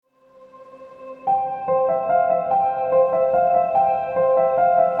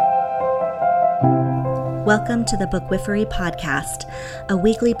Welcome to the Bookwifery Podcast, a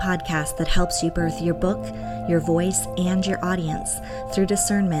weekly podcast that helps you birth your book, your voice, and your audience through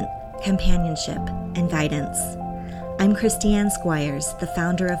discernment, companionship, and guidance. I'm Christiane Squires, the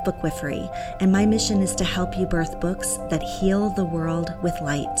founder of Bookwifery, and my mission is to help you birth books that heal the world with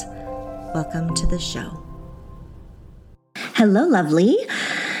light. Welcome to the show. Hello, lovely.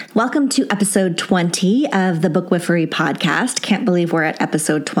 Welcome to episode 20 of the Bookwifery podcast. Can't believe we're at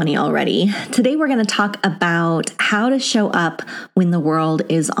episode 20 already. Today we're going to talk about how to show up when the world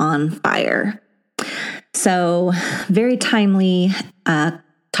is on fire. So, very timely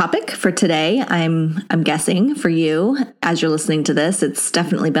topic for today. I'm guessing for you as you're listening to this. It's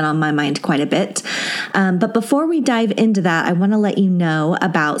definitely been on my mind quite a bit. But before we dive into that, I want to let you know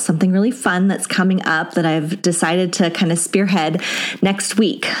about something really fun that's coming up that I've decided to kind of spearhead next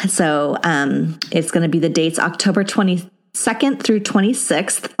week. So it's going to be the dates October 22nd through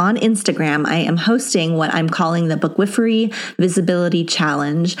 26th on Instagram. I am hosting what I'm calling the Bookwifery Visibility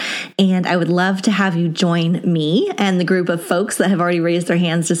Challenge, and I would love to have you join me and the group of folks that have already raised their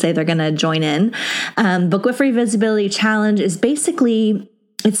hands to say they're going to join in. Bookwifery Visibility Challenge is basically,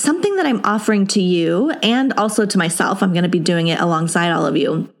 it's something that I'm offering to you and also to myself. I'm going to be doing it alongside all of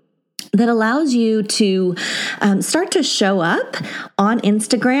you, that allows you to start to show up on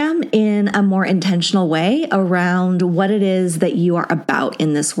Instagram in a more intentional way around what it is that you are about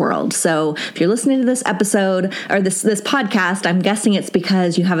in this world. So if you're listening to this episode or this podcast, I'm guessing it's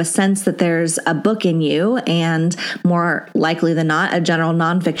because you have a sense that there's a book in you, and more likely than not, a general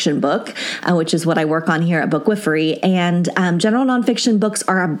nonfiction book, which is what I work on here at Bookwifery. And general nonfiction books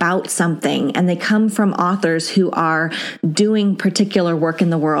are about something, and they come from authors who are doing particular work in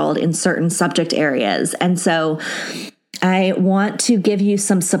the world in certain subject areas. And so I want to give you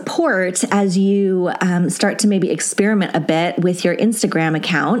some support as you start to maybe experiment a bit with your Instagram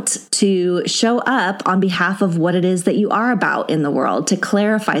account to show up on behalf of what it is that you are about in the world, to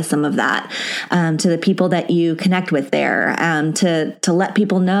clarify some of that to the people that you connect with there, to let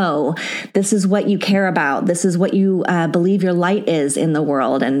people know this is what you care about, this is what you believe your light is in the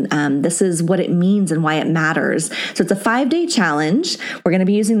world, and this is what it means and why it matters. So it's a 5-day challenge. We're going to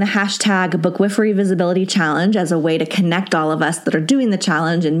be using the hashtag Bookwifery Visibility Challenge as a way to connect all of us that are doing the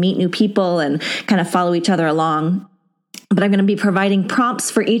challenge and meet new people and kind of follow each other along. But I'm going to be providing prompts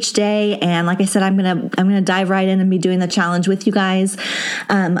for each day. And like I said, I'm going to dive right in and be doing the challenge with you guys.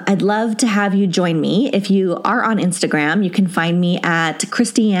 I'd love to have you join me. If you are on Instagram, you can find me at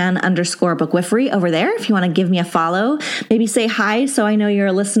Christiane_Bookwifery over there. If you want to give me a follow, maybe say hi so I know you're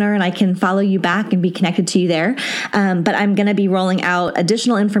a listener and I can follow you back and be connected to you there. But I'm going to be rolling out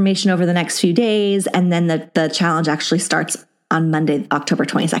additional information over the next few days. And then the challenge actually starts on Monday, October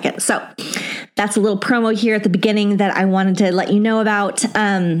 22nd. So that's a little promo here at the beginning that I wanted to let you know about.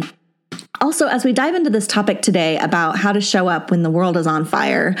 Also, as we dive into this topic today about how to show up when the world is on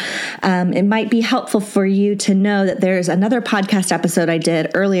fire, it might be helpful for you to know that there's another podcast episode I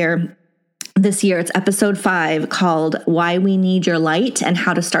did earlier this year. It's episode 5 called Why We Need Your Light and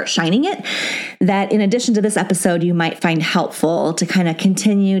How to Start Shining It, that in addition to this episode, you might find helpful to kind of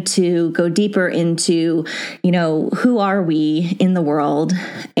continue to go deeper into, who are we in the world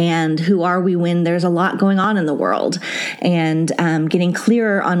and who are we when there's a lot going on in the world, and getting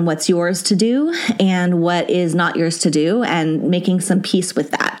clearer on what's yours to do and what is not yours to do, and making some peace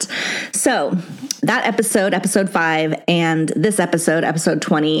with that. So that episode 5, and this episode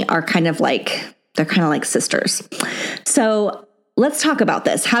 20, are kind of like sisters. So let's talk about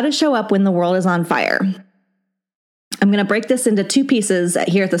this, how to show up when the world is on fire. I'm going to break this into 2 pieces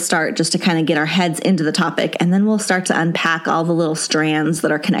here at the start just to kind of get our heads into the topic, and then we'll start to unpack all the little strands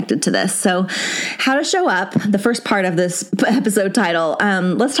that are connected to this. So how to show up, the first part of this episode title,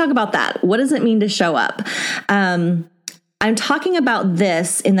 let's talk about that. What does it mean to show up? I'm talking about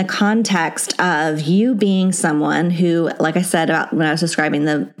this in the context of you being someone who, like I said about when I was describing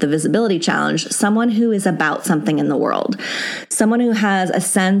the visibility challenge, someone who is about something in the world, someone who has a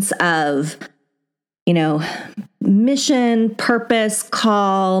sense of, mission, purpose,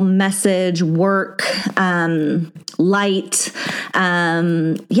 call, message, work, light,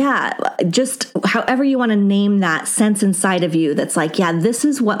 just however you want to name that sense inside of you that's like, this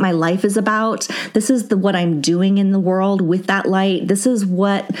is what my life is about. This is what I'm doing in the world with that light. This is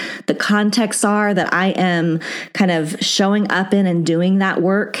what the contexts are that I am kind of showing up in and doing that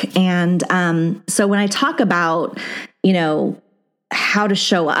work. And so when I talk about, how to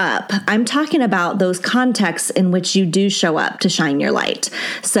show up, I'm talking about those contexts in which you do show up to shine your light.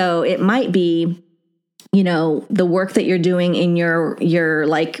 So it might be the work that you're doing in your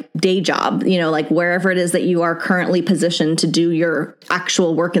like day job, like wherever it is that you are currently positioned to do your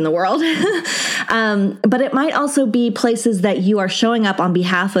actual work in the world. But it might also be places that you are showing up on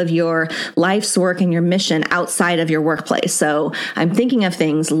behalf of your life's work and your mission outside of your workplace. So I'm thinking of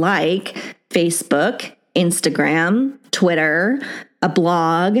things like Facebook, Instagram, Twitter, a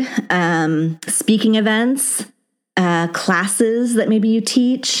blog, speaking events, classes that maybe you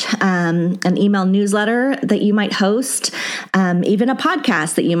teach, an email newsletter that you might host, even a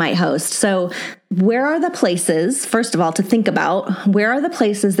podcast that you might host. So where are the places, first of all, to think about, where are the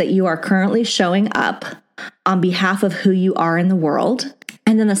places that you are currently showing up on behalf of who you are in the world?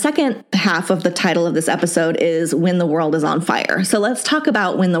 And then the second half of the title of this episode is When the World is on Fire. So let's talk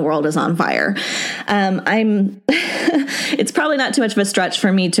about when the world is on fire. It's probably not too much of a stretch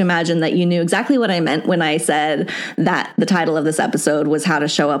for me to imagine that you knew exactly what I meant when I said that the title of this episode was How to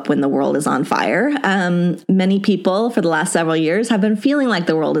Show Up When the World is on Fire. Many people for the last several years have been feeling like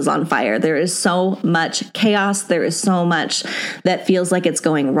the world is on fire. There is so much chaos. There is so much that feels like it's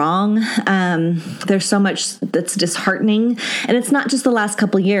going wrong. There's so much that's disheartening. And it's not just the last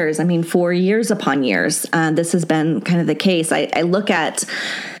couple of years. I mean, for years upon years, this has been kind of the case.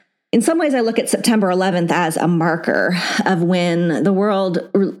 In some ways, I look at September 11th as a marker of when the world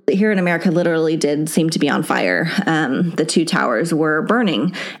here in America literally did seem to be on fire. The two towers were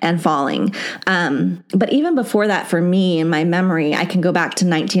burning and falling. But even before that, for me, in my memory, I can go back to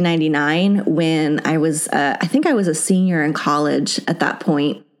 1999 when I was, I think I was a senior in college at that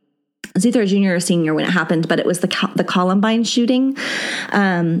point. I was either a junior or a senior when it happened, but it was the Columbine shooting.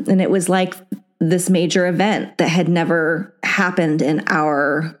 And it was like this major event that had never happened in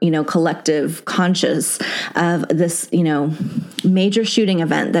our, collective conscious of this, major shooting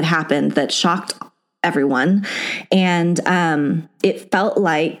event that happened that shocked everyone. And it felt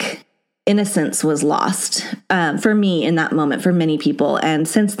like innocence was lost for me in that moment, for many people. And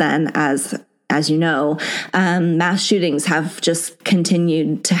since then, as you know, mass shootings have just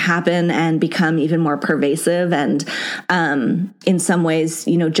continued to happen and become even more pervasive. And in some ways,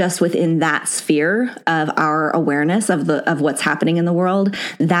 just within that sphere of our awareness of what's happening in the world,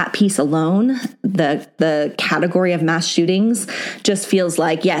 that piece alone, the category of mass shootings, just feels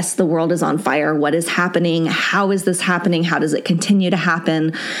like, yes, the world is on fire. What is happening? How is this happening? How does it continue to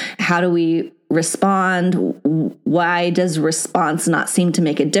happen? How do we respond? Why does response not seem to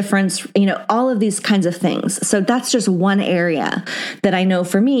make a difference? All of these kinds of things. So that's just one area that I know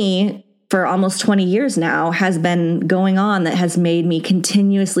for me, for almost 20 years now, has been going on that has made me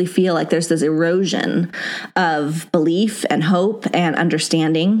continuously feel like there's this erosion of belief and hope and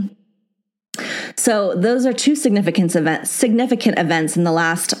understanding. So those are two significant events in the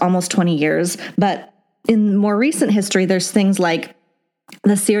last almost 20 years. But in more recent history, there's things like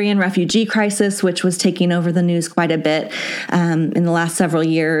the Syrian refugee crisis, which was taking over the news quite a bit in the last several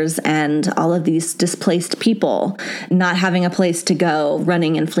years, and all of these displaced people not having a place to go,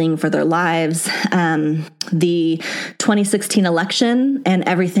 running and fleeing for their lives. The 2016 election and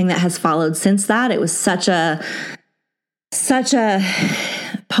everything that has followed since that. It was such a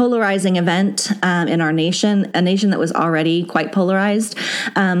polarizing event in our nation, a nation that was already quite polarized.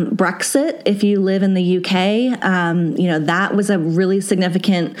 Brexit, if you live in the UK, that was a really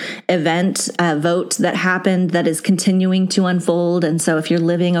significant event, vote that happened that is continuing to unfold. And so if you're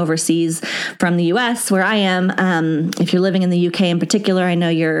living overseas from the US, where I am, if you're living in the UK in particular, I know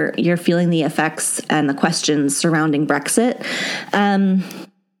you're feeling the effects and the questions surrounding Brexit.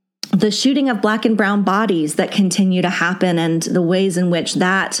 The shooting of Black and brown bodies that continue to happen, and the ways in which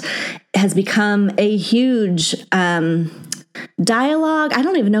that has become a huge dialogue. I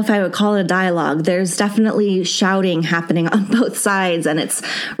don't even know if I would call it a dialogue. There's definitely shouting happening on both sides, and it's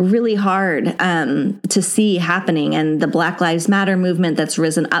really hard to see happening. And the Black Lives Matter movement that's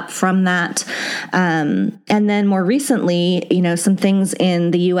risen up from that. And then more recently, some things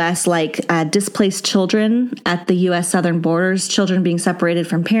in the U.S. like displaced children at the U.S. southern borders, children being separated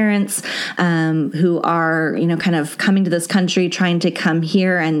from parents who are, kind of coming to this country, trying to come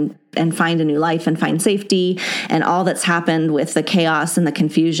here and find a new life and find safety, and all that's happened with the chaos and the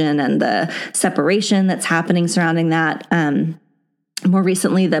confusion and the separation that's happening surrounding that. More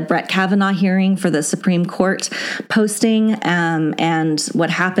recently, the Brett Kavanaugh hearing for the Supreme Court posting, and what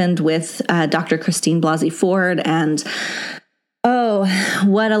happened with Dr. Christine Blasey Ford. And oh,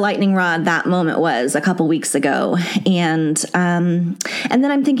 what a lightning rod that moment was a couple weeks ago. And then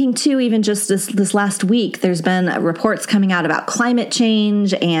I'm thinking too, even just this last week, there's been reports coming out about climate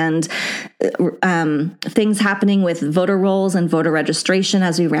change and things happening with voter rolls and voter registration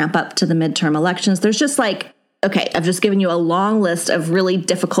as we ramp up to the midterm elections. There's just like okay, I've just given you a long list of really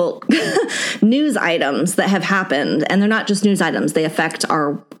difficult news items that have happened. And they're not just news items. They affect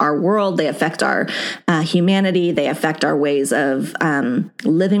our world. They affect our humanity. They affect our ways of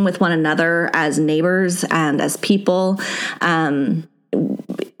living with one another as neighbors and as people,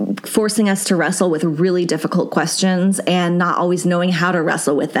 forcing us to wrestle with really difficult questions and not always knowing how to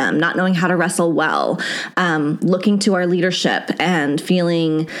wrestle with them, not knowing how to wrestle well, looking to our leadership and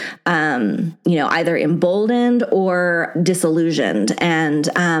feeling, either emboldened or disillusioned,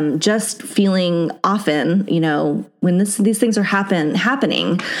 and just feeling often, when these things are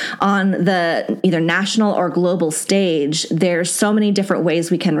happening on the either national or global stage, there's so many different ways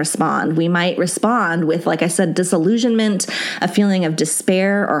we can respond. We might respond with, like I said, disillusionment, a feeling of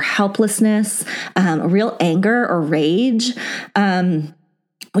despair or helplessness, a real anger or rage.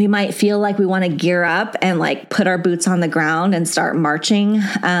 We might feel like we want to gear up and like put our boots on the ground and start marching.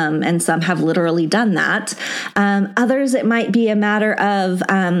 And some have literally done that. Others, it might be a matter of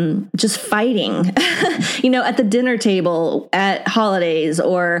just fighting, at the dinner table at holidays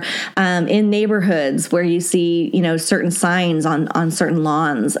or in neighborhoods where you see, certain signs on certain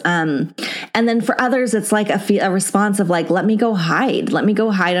lawns. And then for others, it's like a response of like, let me go hide. Let me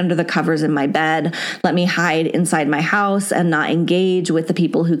go hide under the covers in my bed. Let me hide inside my house and not engage with the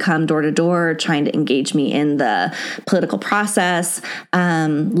people who come door to door trying to engage me in the political process.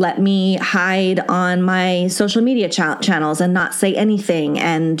 Let me hide on my social media channels and not say anything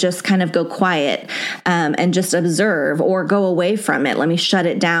and just kind of go quiet and just observe or go away from it. Let me shut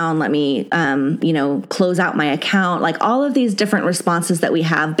it down. Let me, close out my account. Like all of these different responses that we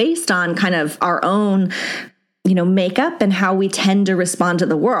have based on kind of our own makeup and how we tend to respond to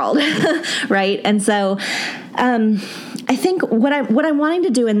the world. Right. And so, I think what I'm wanting to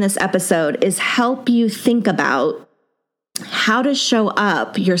do in this episode is help you think about how to show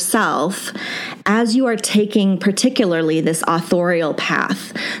up yourself as you are taking particularly this authorial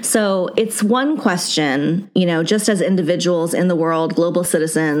path. So it's one question, just as individuals in the world, global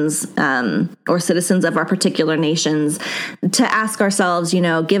citizens, or citizens of our particular nations, to ask ourselves,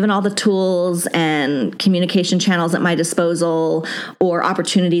 given all the tools and communication channels at my disposal or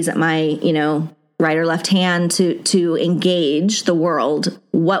opportunities at my, right or left hand to engage the world,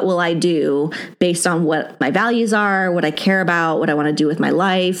 what will I do based on what my values are, what I care about, what I want to do with my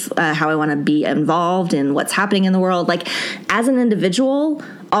life, how I want to be involved in what's happening in the world. Like as an individual,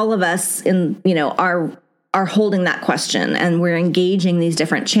 all of us are holding that question, and we're engaging these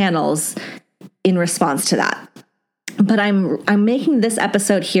different channels in response to that. But I'm making this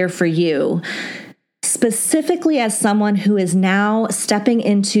episode here for you specifically as someone who is now stepping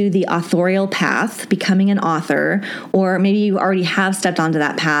into the authorial path, becoming an author, or maybe you already have stepped onto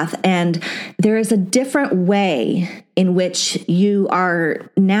that path, and there is a different way in which you are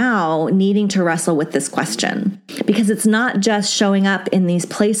now needing to wrestle with this question. Because it's not just showing up in these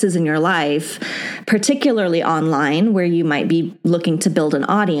places in your life, particularly online, where you might be looking to build an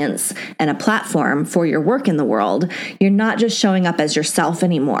audience and a platform for your work in the world. You're not just showing up as yourself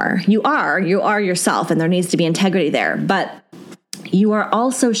anymore. You are yourself, and there needs to be integrity there. But you are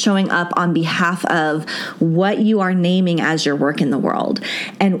also showing up on behalf of what you are naming as your work in the world.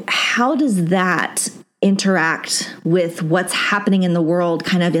 And how does that interact with what's happening in the world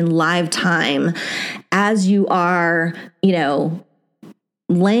kind of in live time as you are,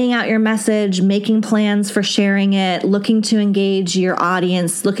 laying out your message, making plans for sharing it, looking to engage your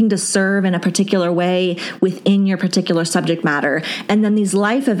audience, looking to serve in a particular way within your particular subject matter. And then these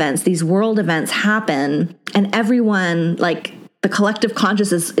life events, these world events happen, and everyone, like the collective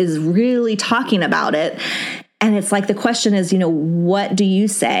consciousness, is really talking about it. And it's like the question is, what do you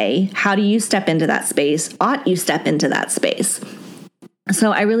say? How do you step into that space? Ought you step into that space?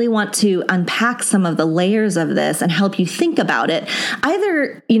 So I really want to unpack some of the layers of this and help you think about it.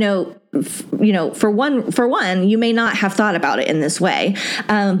 Either, for one, you may not have thought about it in this way,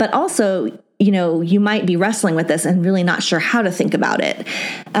 but also, you might be wrestling with this and really not sure how to think about it.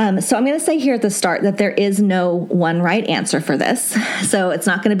 So I'm going to say here at the start that there is no one right answer for this. So it's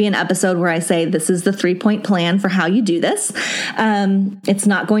not going to be an episode where I say this is the 3-point plan for how you do this. It's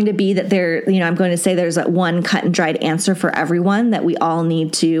not going to be that I'm going to say there's a one cut and dried answer for everyone that we all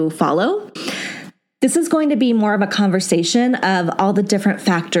need to follow. This is going to be more of a conversation of all the different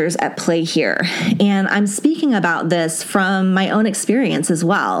factors at play here. And I'm speaking about this from my own experience as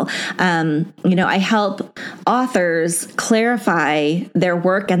well. I help authors clarify their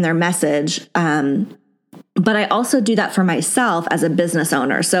work and their message. But I also do that for myself as a business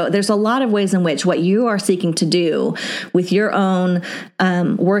owner. So there's a lot of ways in which what you are seeking to do with your own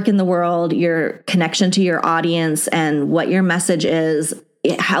work in the world, your connection to your audience, and what your message is,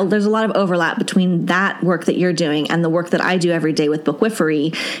 how there's a lot of overlap between that work that you're doing and the work that I do every day with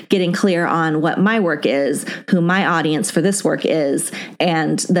Bookwifery, getting clear on what my work is, who my audience for this work is,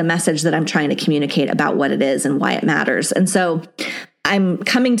 and the message that I'm trying to communicate about what it is and why it matters. And so I'm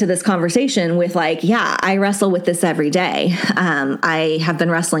coming to this conversation with I wrestle with this every day. I have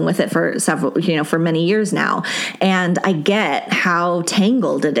been wrestling with it for for many years now. And I get how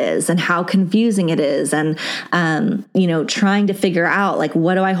tangled it is and how confusing it is. And, trying to figure out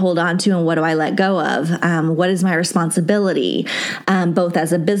what do I hold on to and what do I let go of? What is my responsibility, both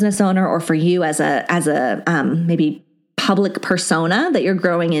as a business owner or for you as a maybe public persona that you're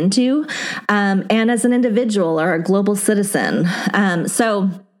growing into, and as an individual or a global citizen. So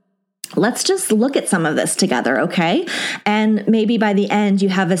let's just look at some of this together, okay? And maybe by the end, you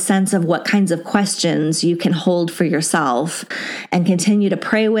have a sense of what kinds of questions you can hold for yourself and continue to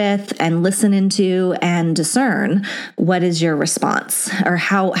pray with and listen into and discern what is your response, or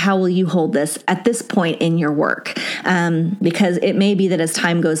how will you hold this at this point in your work? Because it may be that as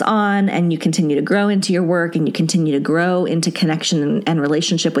time goes on and you continue to grow into your work and you continue to grow into connection and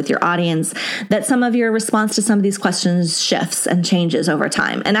relationship with your audience, that some of your response to some of these questions shifts and changes over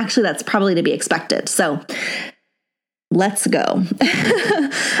time. And actually, that's probably to be expected. So let's go.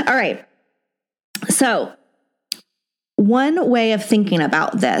 All right. So one way of thinking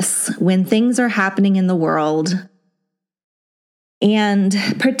about this when things are happening in the world, and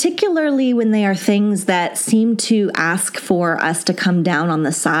particularly when they are things that seem to ask for us to come down on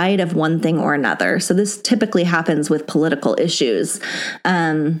the side of one thing or another. So this typically happens with political issues,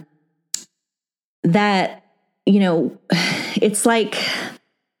 that, it's like,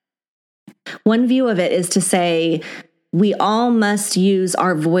 one view of it is to say we all must use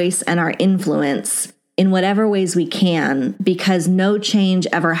our voice and our influence in whatever ways we can, because no change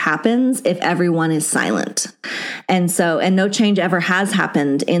ever happens if everyone is silent. And no change ever has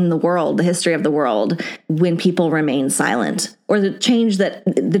happened in the world, the history of the world, when people remain silent, or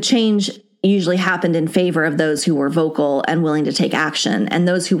the change usually happened in favor of those who were vocal and willing to take action, and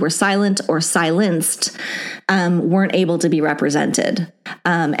those who were silent or silenced weren't able to be represented.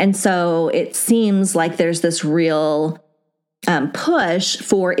 And so it seems like there's this real push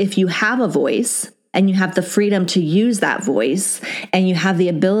for, if you have a voice and you have the freedom to use that voice and you have the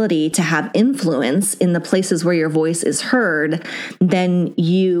ability to have influence in the places where your voice is heard, then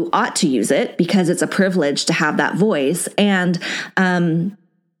you ought to use it, because it's a privilege to have that voice. And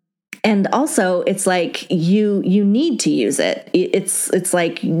also, it's like you need to use it. It's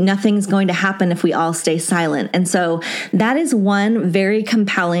like nothing's going to happen if we all stay silent. And so that is one very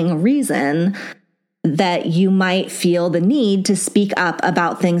compelling reason that you might feel the need to speak up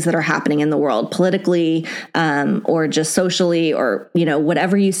about things that are happening in the world, politically, or just socially, or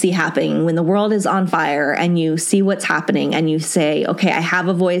whatever you see happening. When the world is on fire and you see what's happening and you say, okay, I have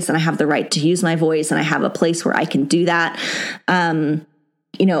a voice and I have the right to use my voice and I have a place where I can do that.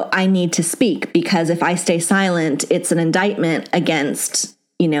 I need to speak, because if I stay silent, it's an indictment against,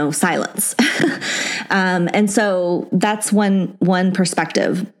 silence. And so that's one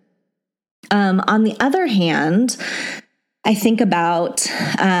perspective. On the other hand, I think about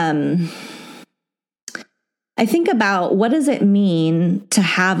what does it mean to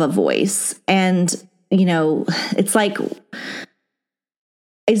have a voice? And, it's like,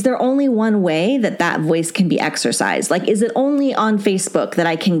 is there only one way that voice can be exercised? Like, is it only on Facebook that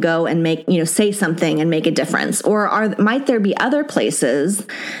I can go and make, say something and make a difference? Or might there be other places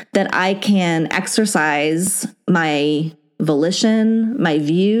that I can exercise my volition, my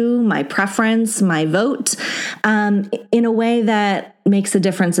view, my preference, my vote, in a way that makes a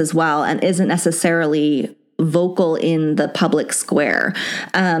difference as well and isn't necessarily vocal in the public square?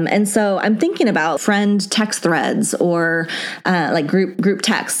 And so I'm thinking about friend text threads, or like group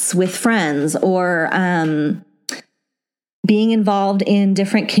texts with friends, or being involved in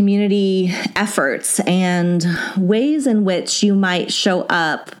different community efforts and ways in which you might show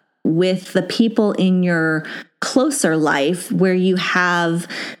up with the people in your closer life where you have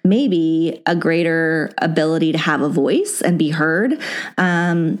maybe a greater ability to have a voice and be heard,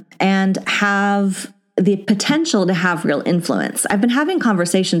 and have the potential to have real influence. I've been having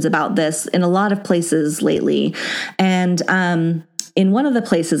conversations about this in a lot of places lately. And in one of the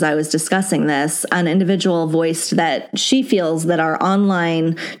places I was discussing this, an individual voiced that she feels that our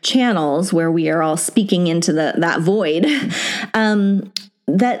online channels, where we are all speaking into that void,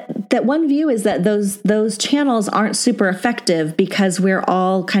 that one view is that those channels aren't super effective because we're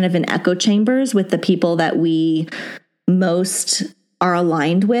all kind of in echo chambers with the people that we most are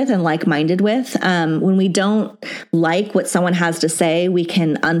aligned with and like-minded with. When we don't like what someone has to say, we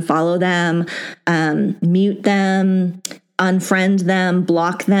can unfollow them, mute them, unfriend them,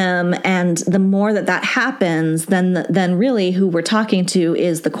 block them. And the more that happens, then really who we're talking to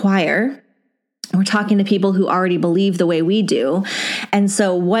is the choir. We're talking to people who already believe the way we do. And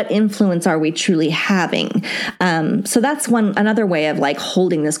so what influence are we truly having? So that's another way of like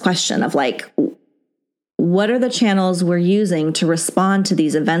holding this question of like, what are the channels we're using to respond to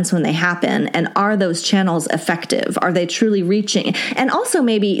these events when they happen? And are those channels effective? Are they truly reaching? And also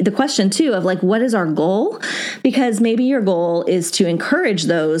maybe the question too of like, what is our goal? Because maybe your goal is to encourage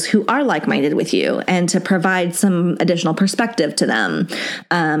those who are like-minded with you and to provide some additional perspective to them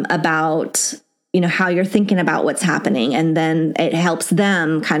about, how you're thinking about what's happening. And then it helps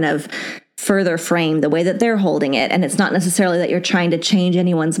them kind of further frame the way that they're holding it. And it's not necessarily that you're trying to change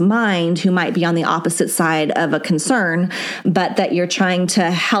anyone's mind who might be on the opposite side of a concern, but that you're trying to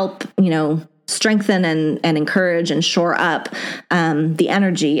help, strengthen and encourage and shore up the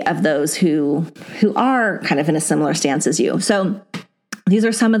energy of those who are kind of in a similar stance as you. So these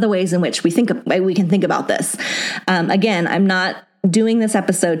are some of the ways in which we can think about this. Again, I'm not doing this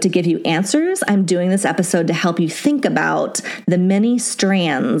episode to give you answers. I'm doing this episode to help you think about the many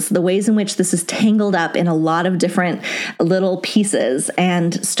strands, the ways in which this is tangled up in a lot of different little pieces,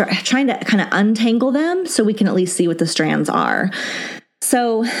 and start trying to kind of untangle them so we can at least see what the strands are.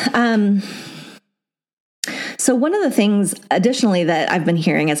 So one of the things additionally that I've been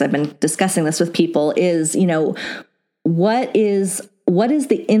hearing as I've been discussing this with people is, what is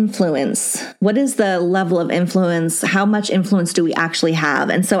the influence? What is the level of influence? How much influence do we actually have?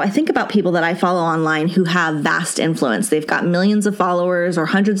 And so I think about people that I follow online who have vast influence. They've got millions of followers or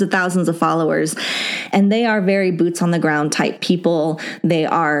hundreds of thousands of followers, and they are very boots on the ground type people. They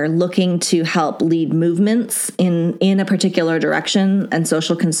are looking to help lead movements in a particular direction and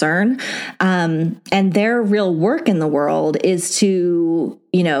social concern. And their real work in the world is to,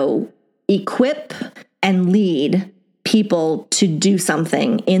 equip and lead people to do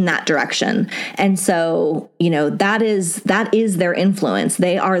something in that direction. And so, that is their influence.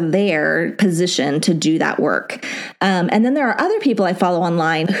 They are their position to do that work. And then there are other people I follow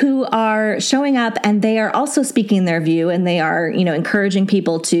online who are showing up and they are also speaking their view, and they are, encouraging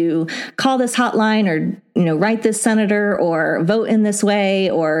people to call this hotline or, write this senator or vote in this way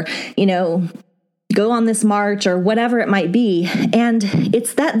or, go on this march or whatever it might be. And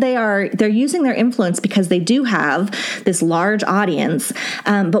it's that they're using their influence because they do have this large audience.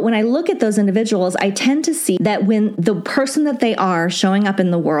 But when I look at those individuals, I tend to see that when the person that they are showing up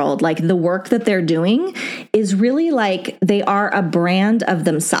in the world, like the work that they're doing is really like they are a brand of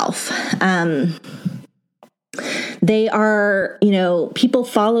themselves. They are, people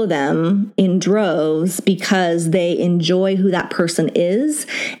follow them in droves because they enjoy who that person is.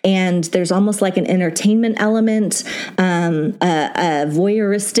 And there's almost like an entertainment element, a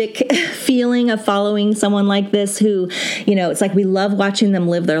voyeuristic feeling of following someone like this who, it's like we love watching them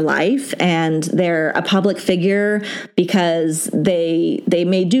live their life, and they're a public figure because they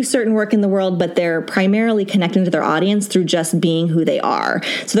may do certain work in the world, but they're primarily connecting to their audience through just being who they are.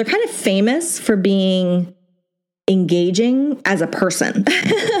 So they're kind of famous for being engaging as a person.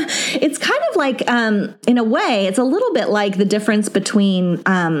 It's kind of like, in a way, it's a little bit like the difference between,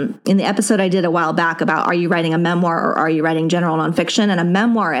 in the episode I did a while back about are you writing a memoir or are you writing general nonfiction? And a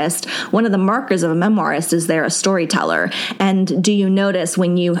memoirist, one of the markers of a memoirist is they're a storyteller. And do you notice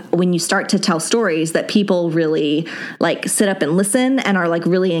when you start to tell stories that people really like sit up and listen and are like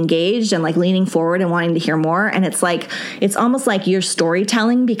really engaged and like leaning forward and wanting to hear more? And it's almost like your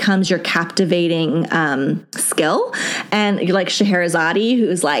storytelling becomes your captivating skill. And you're like Scheherazade,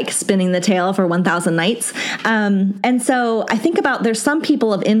 who's like spinning the tale for 1,000 nights. And so I think about there's some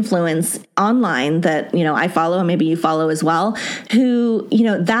people of influence online that, I follow, and maybe you follow as well, who,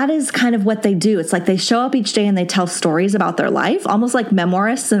 that is kind of what they do. It's like they show up each day and they tell stories about their life, almost like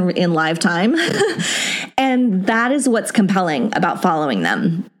memoirists in live time. And that is what's compelling about following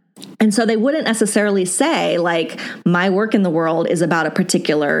them. And so they wouldn't necessarily say, like, my work in the world is about a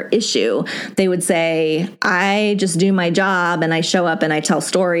particular issue. They would say, I just do my job and I show up and I tell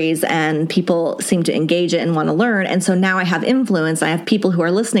stories and people seem to engage it and want to learn. And so now I have influence. I have people who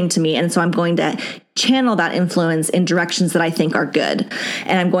are listening to me. And so I'm going to channel that influence in directions that I think are good.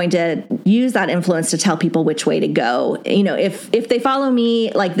 And I'm going to use that influence to tell people which way to go. If they follow me,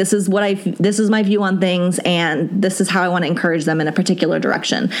 like this is my view on things, and this is how I want to encourage them in a particular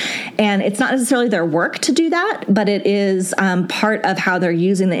direction. And it's not necessarily their work to do that, but it is part of how they're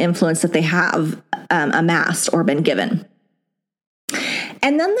using the influence that they have amassed or been given.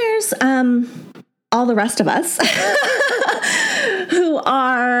 And then there's all the rest of us who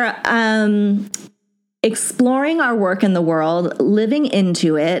are exploring our work in the world, living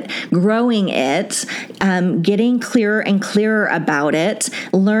into it, growing it, getting clearer and clearer about it,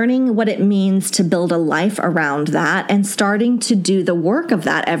 learning what it means to build a life around that, and starting to do the work of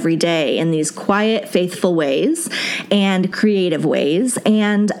that every day in these quiet, faithful ways and creative ways.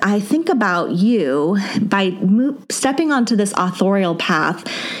 And I think about you, by stepping onto this authorial path,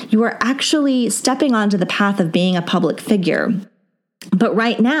 you are actually stepping onto the path of being a public figure. But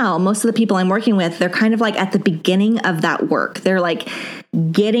right now, most of the people I'm working with, they're kind of like at the beginning of that work. They're like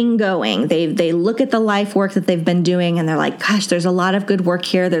getting going. They look at the life work that they've been doing and they're like, gosh, there's a lot of good work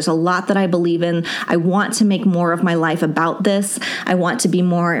here. There's a lot that I believe in. I want to make more of my life about this. I want to be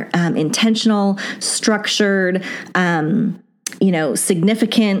more intentional, structured,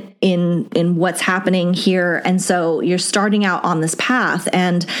 significant in what's happening here. And so you're starting out on this path.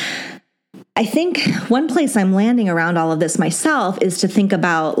 And I think one place I'm landing around all of this myself is to think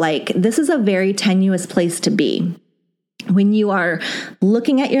about, like, this is a very tenuous place to be. When you are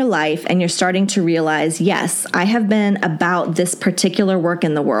looking at your life and you're starting to realize, yes, I have been about this particular work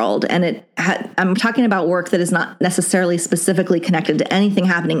in the world. And I'm talking about work that is not necessarily specifically connected to anything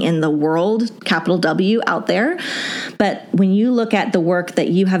happening in the world, capital W, out there. But when you look at the work that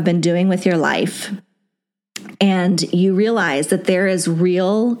you have been doing with your life, and you realize that there is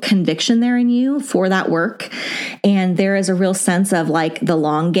real conviction there in you for that work. And there is a real sense of like the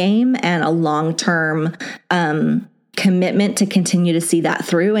long game and a long-term commitment to continue to see that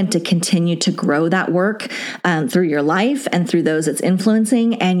through and to continue to grow that work through your life and through those it's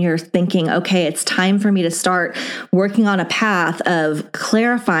influencing. And you're thinking, okay, it's time for me to start working on a path of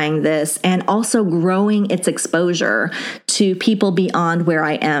clarifying this and also growing its exposure to people beyond where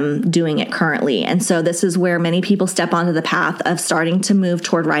I am doing it currently. And so this is where many people step onto the path of starting to move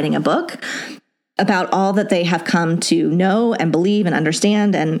toward writing a book about all that they have come to know and believe and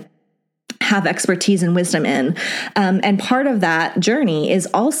understand and have expertise and wisdom in. And part of that journey is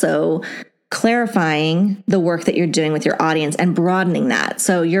also clarifying the work that you're doing with your audience and broadening that.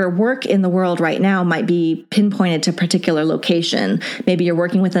 So your work in the world right now might be pinpointed to a particular location. Maybe you're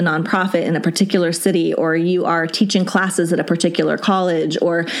working with a nonprofit in a particular city, or you are teaching classes at a particular college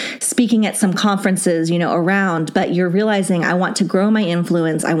or speaking at some conferences, around, but you're realizing, I want to grow my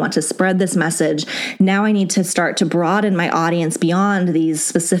influence. I want to spread this message. Now I need to start to broaden my audience beyond these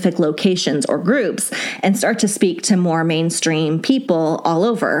specific locations or groups and start to speak to more mainstream people all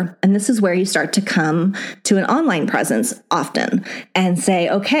over. And this is where you start to come to an online presence often and say,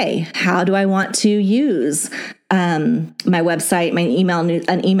 okay, how do I want to use my website,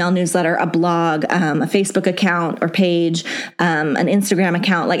 an email newsletter, a blog, a Facebook account or page, an Instagram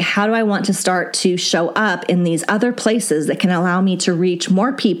account? Like, how do I want to start to show up in these other places that can allow me to reach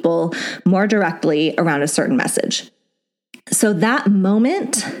more people more directly around a certain message? So that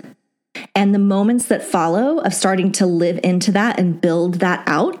moment and the moments that follow of starting to live into that and build that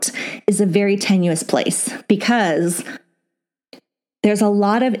out is a very tenuous place, because there's a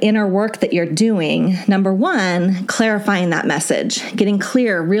lot of inner work that you're doing. Number one, clarifying that message, getting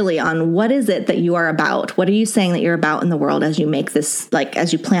clear really on what is it that you are about? What are you saying that you're about in the world as you make this,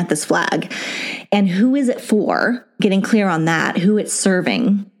 as you plant this flag? And who is it for? Getting clear on that, who it's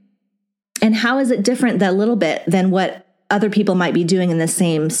serving. And how is it different a little bit than what other people might be doing in the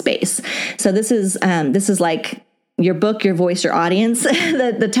same space? So this is like your book, your voice, your audience.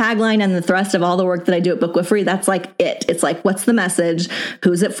 The tagline and the thrust of all the work that I do at Book With Free, that's like it. It's like, what's the message?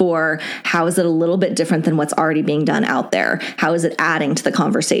 Who's it for? How is it a little bit different than what's already being done out there? How is it adding to the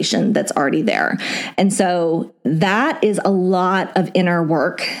conversation that's already there? And so that is a lot of inner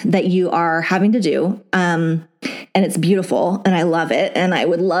work that you are having to do. And it's beautiful and I love it. And I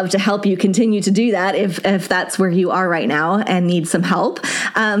would love to help you continue to do that if that's where you are right now and need some help,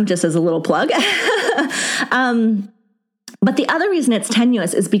 just as a little plug. But the other reason it's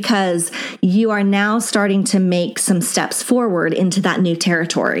tenuous is because you are now starting to make some steps forward into that new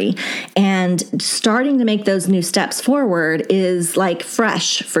territory. And starting to make those new steps forward is like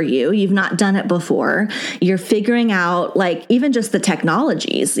fresh for you. You've not done it before. You're figuring out even just the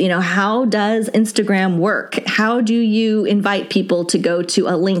technologies. How does Instagram work? How do you invite people to go to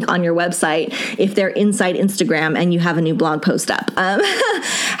a link on your website if they're inside Instagram and you have a new blog post up?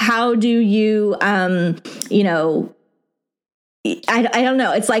 How do you, I don't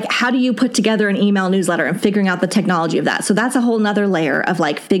know. It's like, how do you put together an email newsletter and figuring out the technology of that? So that's a whole nother layer of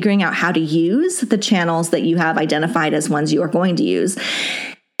figuring out how to use the channels that you have identified as ones you are going to use.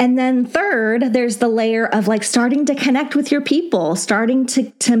 And then third, there's the layer of starting to connect with your people, starting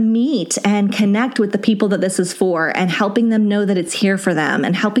to meet and connect with the people that this is for and helping them know that it's here for them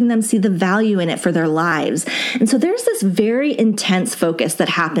and helping them see the value in it for their lives. And so there's this very intense focus that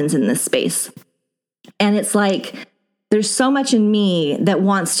happens in this space. And it's like, there's so much in me that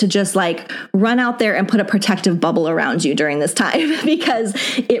wants to just like run out there and put a protective bubble around you during this time because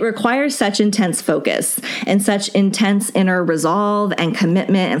it requires such intense focus and such intense inner resolve and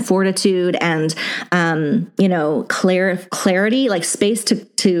commitment and fortitude and, clarity, like space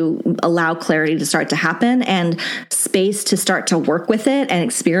to allow clarity to start to happen and space to start to work with it and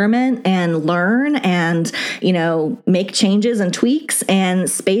experiment and learn and, make changes and tweaks and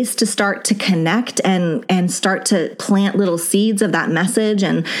space to start to connect and start to plant little seeds of that message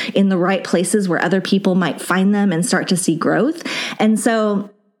and in the right places where other people might find them and start to see growth. And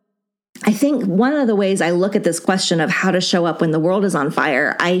so I think one of the ways I look at this question of how to show up when the world is on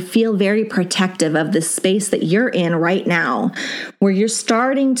fire, I feel very protective of this space that you're in right now, where you're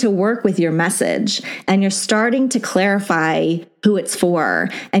starting to work with your message and you're starting to clarify who it's for.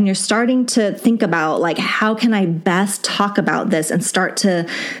 And you're starting to think about like, how can I best talk about this and start to,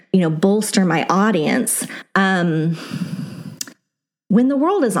 bolster my audience. When the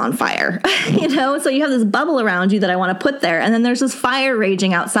world is on fire, so you have this bubble around you that I want to put there. And then there's this fire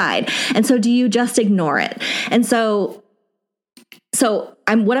raging outside. And so do you just ignore it? And so what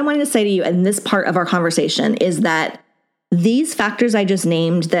I'm wanting to say to you in this part of our conversation is that these factors I just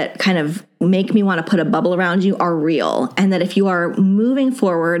named that kind of make me want to put a bubble around you are real. And that if you are moving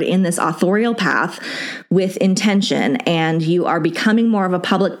forward in this authorial path with intention and you are becoming more of a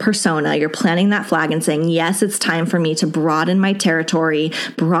public persona, you're planting that flag and saying, yes, it's time for me to broaden my territory,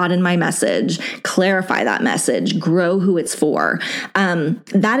 broaden my message, clarify that message, grow who it's for.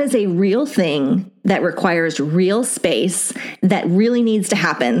 That is a real thing that requires real space that really needs to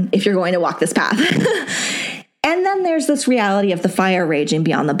happen if you're going to walk this path. And then there's this reality of the fire raging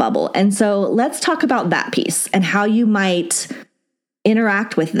beyond the bubble. And so let's talk about that piece and how you might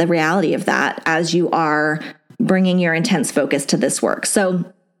interact with the reality of that as you are bringing your intense focus to this work. So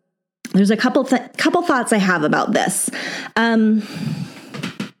there's a couple thoughts I have about this. I've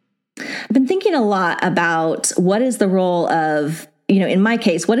been thinking a lot about what is the role of, in my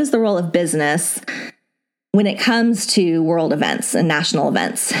case, what is the role of business when it comes to world events and national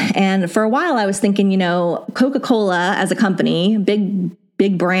events. And for a while I was thinking, Coca-Cola as a company,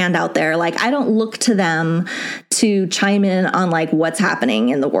 big brand out there, like I don't look to them to chime in on like what's happening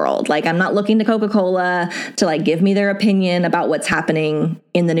in the world. Like I'm not looking to Coca-Cola to like give me their opinion about what's happening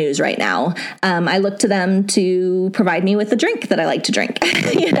in the news right now. I look to them to provide me with a drink that I like to drink,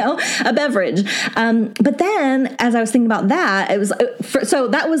 a beverage. But then as I was thinking about that, so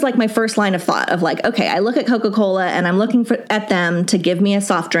that was like my first line of thought of like, okay, I look at Coca-Cola and I'm looking at them to give me a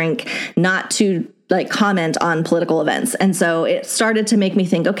soft drink, not to like comment on political events. And so it started to make me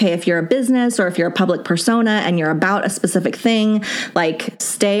think, okay, if you're a business or if you're a public persona and you're about a specific thing, like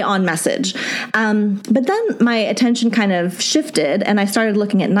stay on message. But then my attention kind of shifted and I started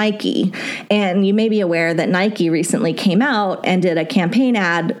looking at Nike. And you may be aware that Nike recently came out and did a campaign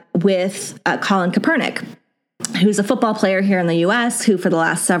ad with Colin Kaepernick, who's a football player here in the U.S., who for the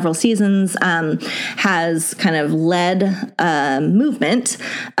last several seasons has kind of led a movement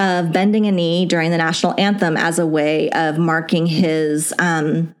of bending a knee during the national anthem as a way of marking his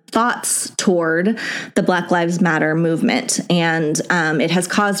thoughts toward the Black Lives Matter movement. And it has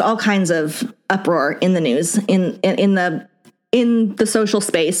caused all kinds of uproar in the news, in the social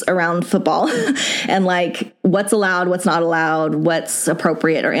space around football and like what's allowed, what's not allowed, what's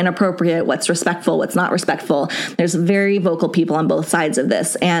appropriate or inappropriate, what's respectful, what's not respectful. There's very vocal people on both sides of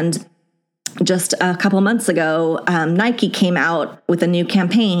this. And just a couple months ago, Nike came out with a new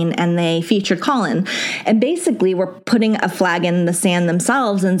campaign and they featured Colin and basically were putting a flag in the sand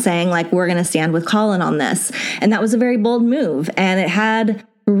themselves and saying like, we're going to stand with Colin on this. And that was a very bold move. And it had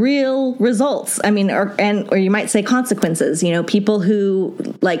real results. I mean, or you might say consequences, people who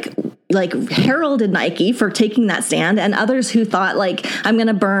like heralded Nike for taking that stand and others who thought like, I'm going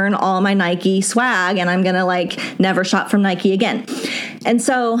to burn all my Nike swag and I'm going to like never shop from Nike again. And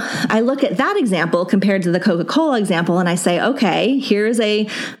so I look at that example compared to the Coca-Cola example and I say, okay, here's a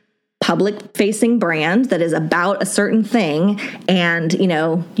public-facing brand that is about a certain thing. And,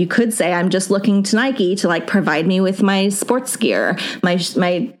 you could say, I'm just looking to Nike to like provide me with my sports gear, my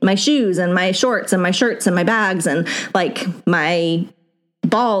shoes and my shorts and my shirts and my bags and like my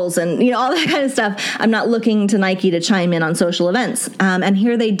balls and, all that kind of stuff. I'm not looking to Nike to chime in on social events. And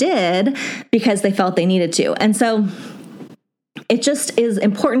here they did because they felt they needed to. And so it just is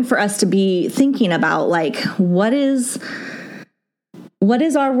important for us to be thinking about like, what is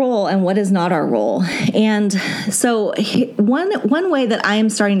our role and what is not our role? And so one way that I am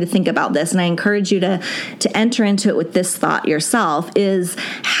starting to think about this, and I encourage you to enter into it with this thought yourself, is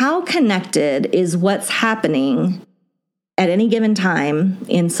how connected is what's happening at any given time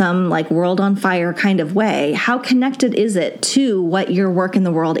in some like world on fire kind of way, how connected is it to what your work in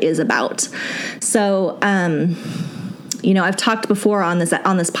the world is about? So, I've talked before on this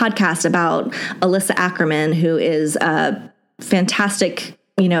podcast about Alyssa Ackerman, who is a fantastic,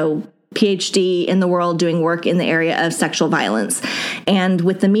 PhD in the world doing work in the area of sexual violence. And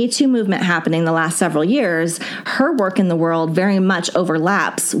with the Me Too movement happening the last several years, her work in the world very much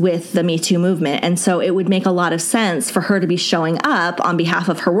overlaps with the Me Too movement. And so it would make a lot of sense for her to be showing up on behalf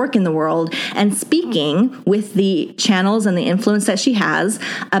of her work in the world and speaking with the channels and the influence that she has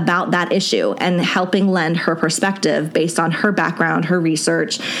about that issue and helping lend her perspective based on her background, her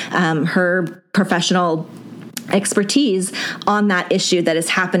research, her professional expertise on that issue that is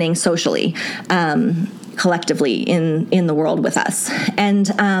happening socially, collectively in the world with us. And,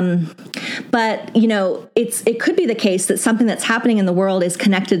 but it could be the case that something that's happening in the world is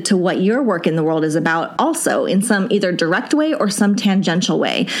connected to what your work in the world is about also in some either direct way or some tangential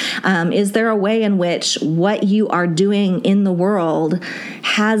way. Is there a way in which what you are doing in the world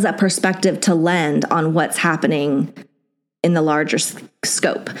has a perspective to lend on what's happening in the larger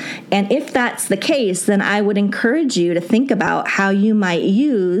scope? And if that's the case, then I would encourage you to think about how you might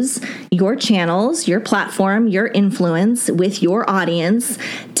use your channels, your platform, your influence with your audience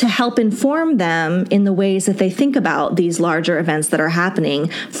to help inform them in the ways that they think about these larger events that are happening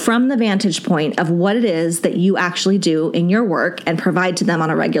from the vantage point of what it is that you actually do in your work and provide to them on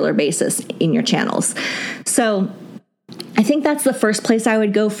a regular basis in your channels. So I think that's the first place I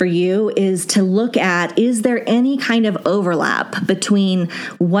would go for you, is to look at, is there any kind of overlap between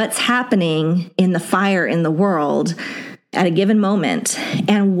what's happening in the fire in the world at a given moment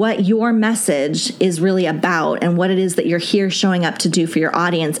and what your message is really about and what it is that you're here showing up to do for your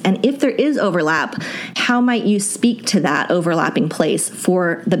audience? And if there is overlap, how might you speak to that overlapping place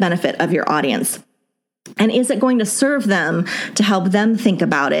for the benefit of your audience? And is it going to serve them to help them think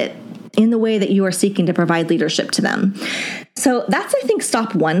about it in the way that you are seeking to provide leadership to them? So that's, I think,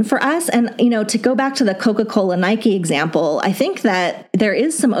 stop one for us. And, to go back to the Coca-Cola Nike example, I think that there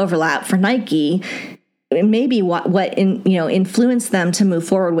is some overlap for Nike. Maybe what influenced them to move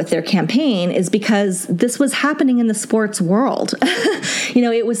forward with their campaign is because this was happening in the sports world.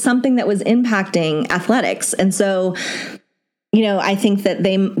 It was something that was impacting athletics. And so, I think that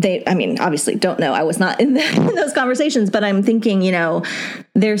they obviously don't know. I was not in those conversations, but I'm thinking,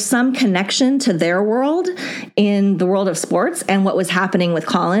 there's some connection to their world in the world of sports and what was happening with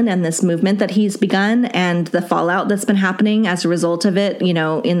Colin and this movement that he's begun and the fallout that's been happening as a result of it,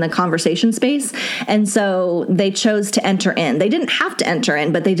 in the conversation space. And so they chose to enter in. They didn't have to enter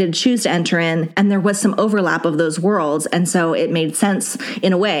in, but they did choose to enter in. And there was some overlap of those worlds. And so it made sense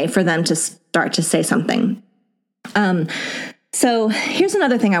in a way for them to start to say something. So here's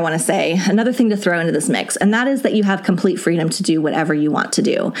another thing I want to say, another thing to throw into this mix, and that is that you have complete freedom to do whatever you want to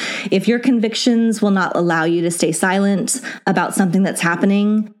do. If your convictions will not allow you to stay silent about something that's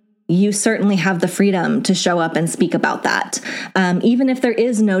happening, you certainly have the freedom to show up and speak about that, even if there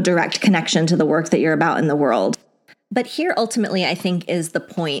is no direct connection to the work that you're about in the world. But here, ultimately, I think is the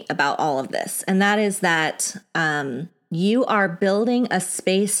point about all of this, and that is that you are building a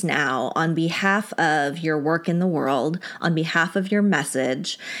space now on behalf of your work in the world, on behalf of your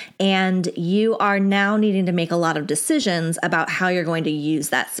message, and you are now needing to make a lot of decisions about how you're going to use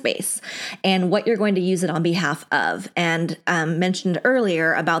that space and what you're going to use it on behalf of. And mentioned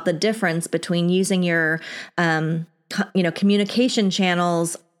earlier about the difference between using your communication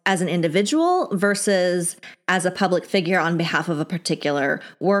channels as an individual versus as a public figure on behalf of a particular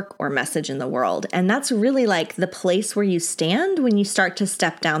work or message in the world. And that's really like the place where you stand when you start to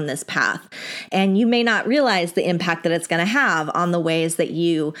step down this path. And you may not realize the impact that it's going to have on the ways that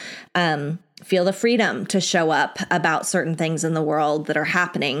you feel the freedom to show up about certain things in the world that are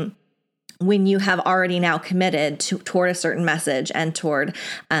happening when you have already now committed toward a certain message and toward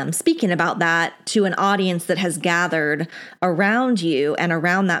speaking about that to an audience that has gathered around you and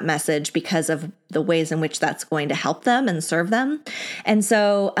around that message because of the ways in which that's going to help them and serve them. And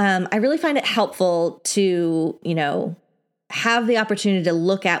so I really find it helpful to, have the opportunity to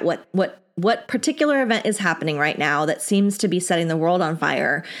look at what particular event is happening right now that seems to be setting the world on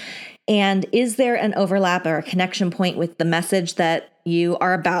fire. And is there an overlap or a connection point with the message that you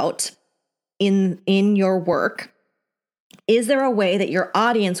are about in your work? Is there a way that your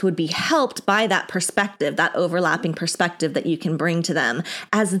audience would be helped by that perspective, that overlapping perspective that you can bring to them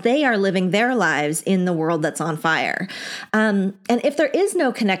as they are living their lives in the world that's on fire? And if there is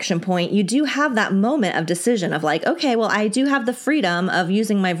no connection point, you do have that moment of decision of like, okay, well, I do have the freedom of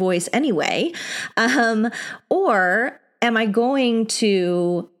using my voice anyway. Or am I going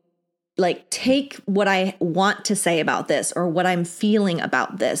to like take what I want to say about this or what I'm feeling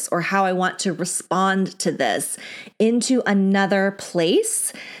about this or how I want to respond to this into another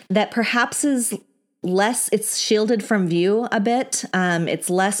place that perhaps is less, it's shielded from view a bit.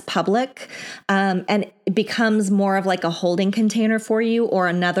 It's less public, and it becomes more of like a holding container for you or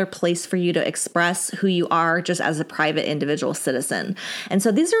another place for you to express who you are just as a private individual citizen. And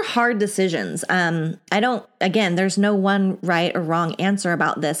so these are hard decisions. There's no one right or wrong answer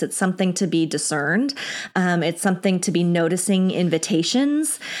about this. It's something to be discerned. It's something to be noticing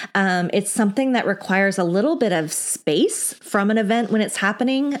invitations. It's something that requires a little bit of space from an event when it's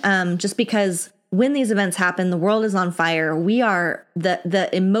happening, just because when these events happen, the world is on fire. We are the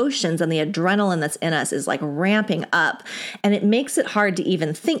emotions and the adrenaline that's in us is like ramping up, and it makes it hard to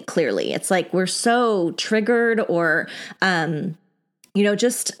even think clearly. It's like we're so triggered, or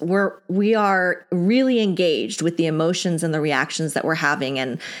we are really engaged with the emotions and the reactions that we're having,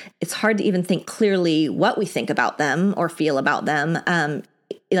 and it's hard to even think clearly what we think about them or feel about them.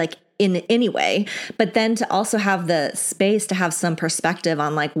 In any way, but then to also have the space to have some perspective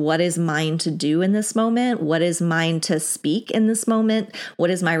on like, what is mine to do in this moment? What is mine to speak in this moment? What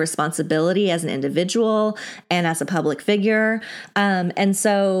is my responsibility as an individual and as a public figure? And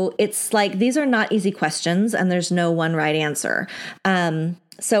so it's like, these are not easy questions and there's no one right answer.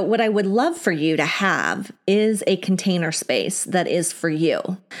 So what I would love for you to have is a container space that is for you,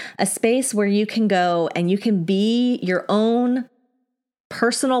 a space where you can go and you can be your own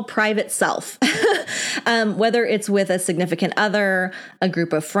personal, private self, whether it's with a significant other, a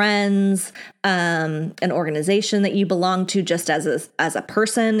group of friends, an organization that you belong to just as a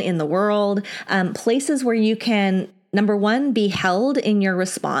person in the world, places where you can, number one, be held in your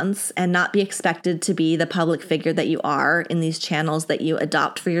response and not be expected to be the public figure that you are in these channels that you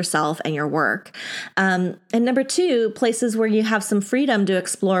adopt for yourself and your work. And number two, places where you have some freedom to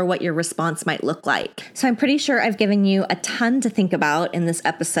explore what your response might look like. So I'm pretty sure I've given you a ton to think about in this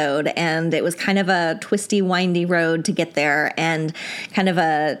episode, and it was kind of a twisty, windy road to get there, and kind of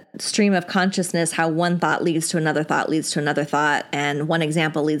a stream of consciousness, how one thought leads to another thought, leads to another thought, and one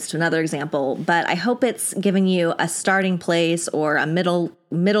example leads to another example. But I hope it's giving you a starting place or a middle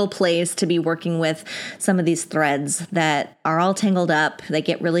place to be working with some of these threads that are all tangled up. They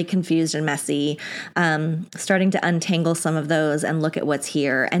get really confused and messy. Starting to untangle some of those and look at what's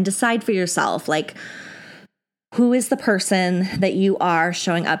here and decide for yourself, like, who is the person that you are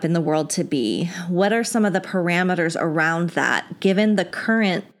showing up in the world to be? What are some of the parameters around that, given the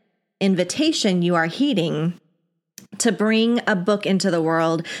current invitation you are heeding to bring a book into the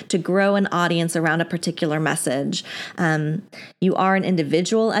world, to grow an audience around a particular message? You are an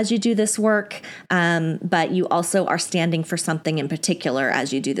individual as you do this work, but you also are standing for something in particular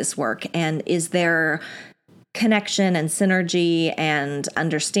as you do this work. And is there connection and synergy and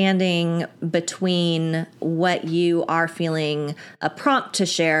understanding between what you are feeling a prompt to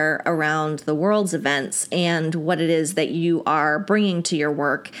share around the world's events and what it is that you are bringing to your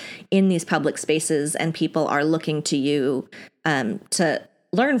work in these public spaces, and people are looking to you to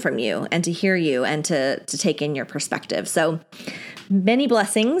learn from you and to hear you and to take in your perspective. So many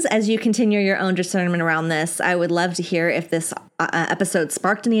blessings as you continue your own discernment around this. I would love to hear if this episode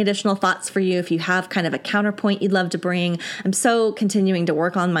sparked any additional thoughts for you, if you have kind of a counterpoint you'd love to bring. I'm so continuing to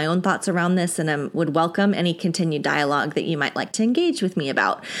work on my own thoughts around this, and I would welcome any continued dialogue that you might like to engage with me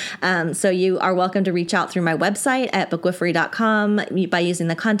about. So you are welcome to reach out through my website at bookwifery.com by using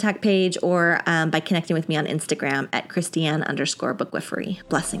the contact page, or by connecting with me on Instagram at Christiane_bookwifery.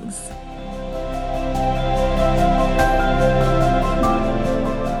 Blessings.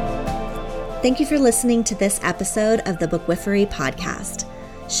 Thank you for listening to this episode of the Bookwifery podcast.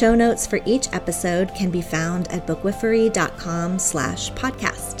 Show notes for each episode can be found at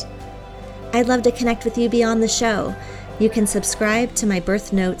bookwifery.com/podcast. I'd love to connect with you beyond the show. You can subscribe to my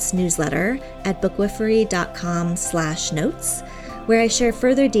Birth Notes newsletter at bookwifery.com/notes, where I share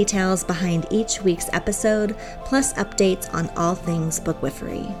further details behind each week's episode, plus updates on all things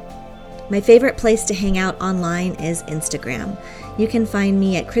Bookwifery. My favorite place to hang out online is Instagram. You can find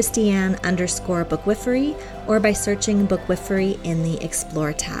me at Christiane_bookwifery, or by searching Bookwifery in the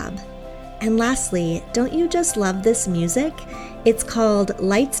Explore tab. And lastly, don't you just love this music? It's called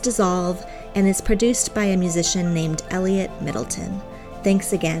Lights Dissolve and is produced by a musician named Elliot Middleton.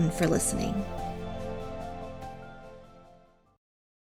 Thanks again for listening.